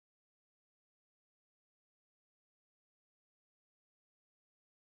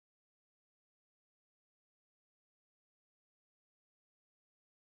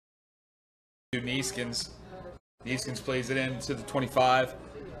Neeskens. Neeskens plays it into the 25.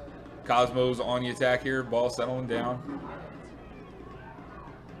 Cosmo's on the attack here. Ball settling down.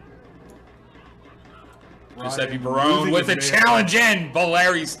 Giuseppe Barone with a challenge in.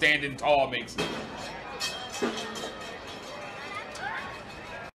 Valeri standing tall makes it.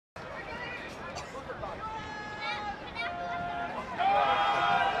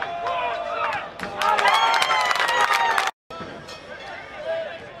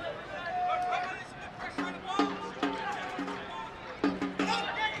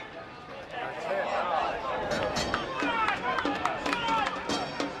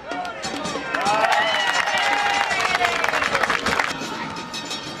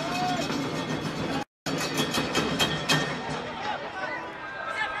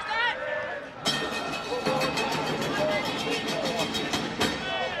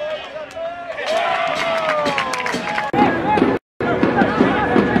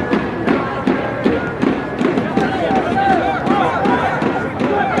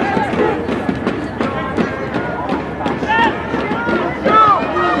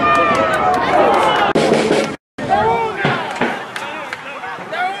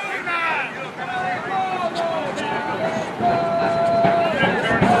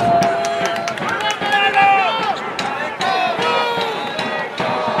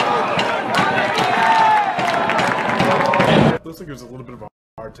 Looks like there's a little bit of a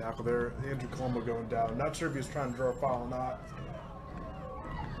hard tackle there. Andrew Colombo going down. Not sure if he was trying to draw a foul or not.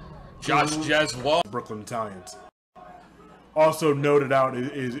 Josh Jeswell. Brooklyn Italians. Also noted out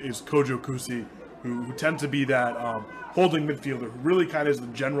is Kojo Kusi, who tends to be that holding midfielder, who really kind of is the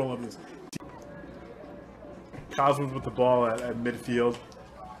general of this team. Cosmos with the ball at midfield.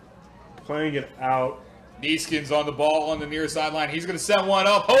 Playing it out. Neeskens on the ball on the near sideline. He's going to set one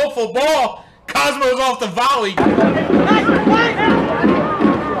up. Hopeful ball. Cosmo's off the volley.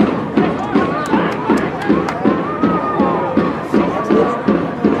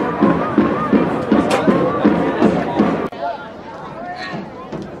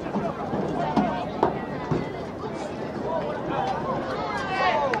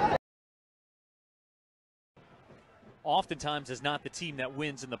 Oftentimes is not the team that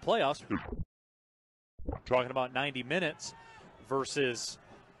wins in the playoffs. Talking about 90 minutes versus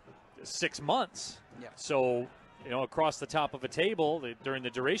 6 months. Yeah. So, across the top of a table, during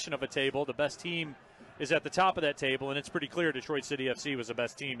the duration of a table, the best team is at the top of that table, and it's pretty clear Detroit City FC was the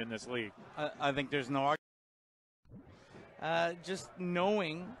best team in this league. I think there's no argument. Just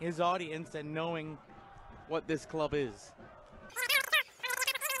knowing his audience and knowing what this club is.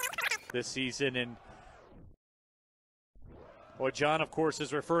 This season, and what John, of course,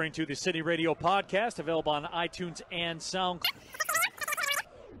 is referring to the City Radio podcast, available on iTunes and SoundCloud.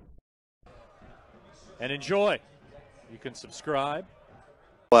 And enjoy. You can subscribe.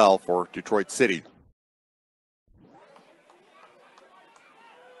 Well, for Detroit City.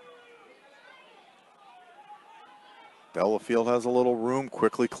 Bellafield has a little room,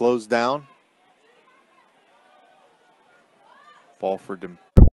 quickly closed down. Ball for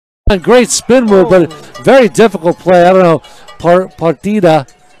A great spin move, but very difficult play. I don't know,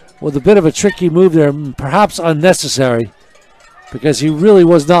 Partida with a bit of a tricky move there, perhaps unnecessary, because he really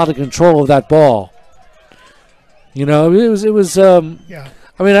was not in control of that ball. It was. Yeah.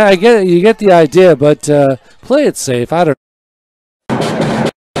 I mean, I get it. You get the idea, but play it safe. I don't.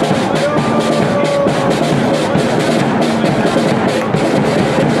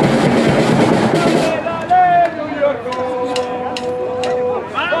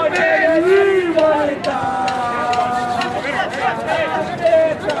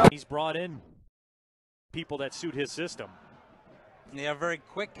 He's brought in people that suit his system. They are very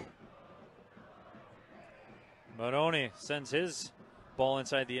quick. Barone sends his ball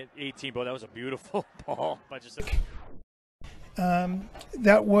inside the 18, but that was a beautiful ball by Giuseppe.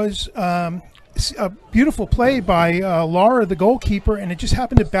 That was a beautiful play by Laura, the goalkeeper, and it just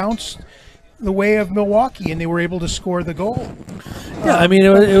happened to bounce the way of Milwaukee, and they were able to score the goal. Yeah, I mean,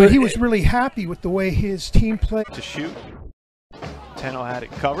 he was really happy with the way his team played. To shoot. Tenno had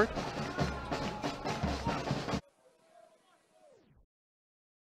it covered.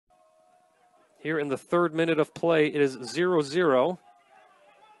 Here in the 3rd minute of play, it is 0-0.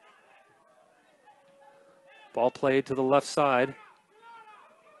 Ball played to the left side.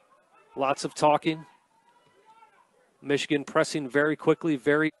 Lots of talking. Michigan pressing very quickly,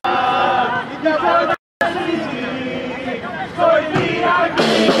 very... Ball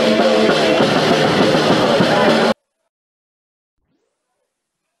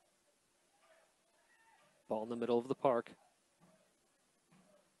in the middle of the park.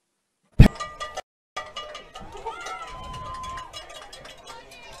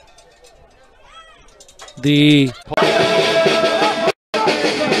 The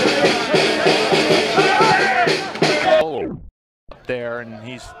there, and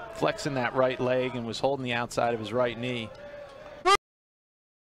he's flexing that right leg and was holding the outside of his right knee.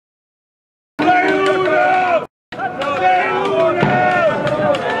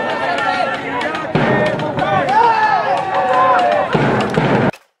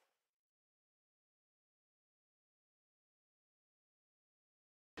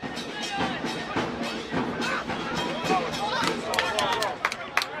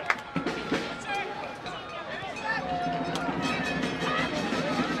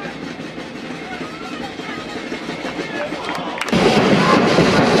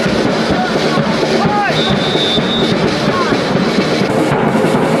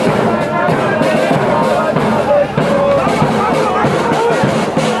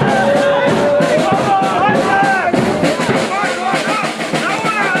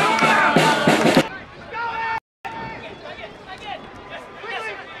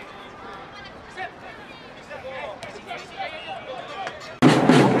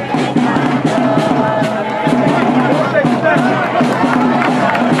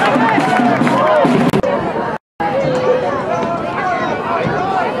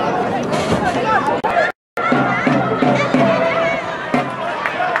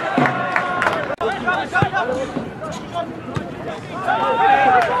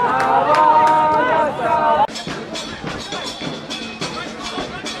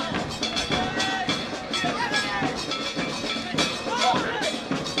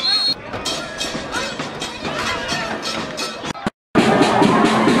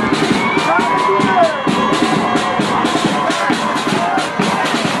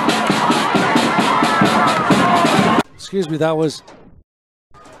 Excuse me, that was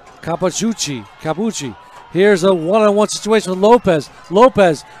Capucci. Here's a one-on-one situation with Lopez.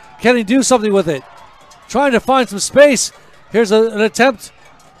 Lopez, can he do something with it? Trying to find some space. Here's an attempt.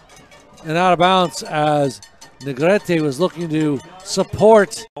 And out of bounds as Negrete was looking to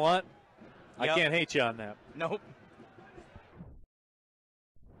support. You know what? I can't hate you on that. Nope.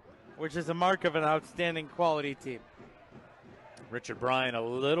 Which is a mark of an outstanding quality team. Richard Bryan a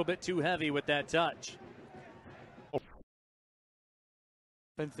little bit too heavy with that touch.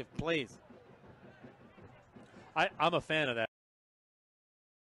 Offensive plays. I'm a fan of that.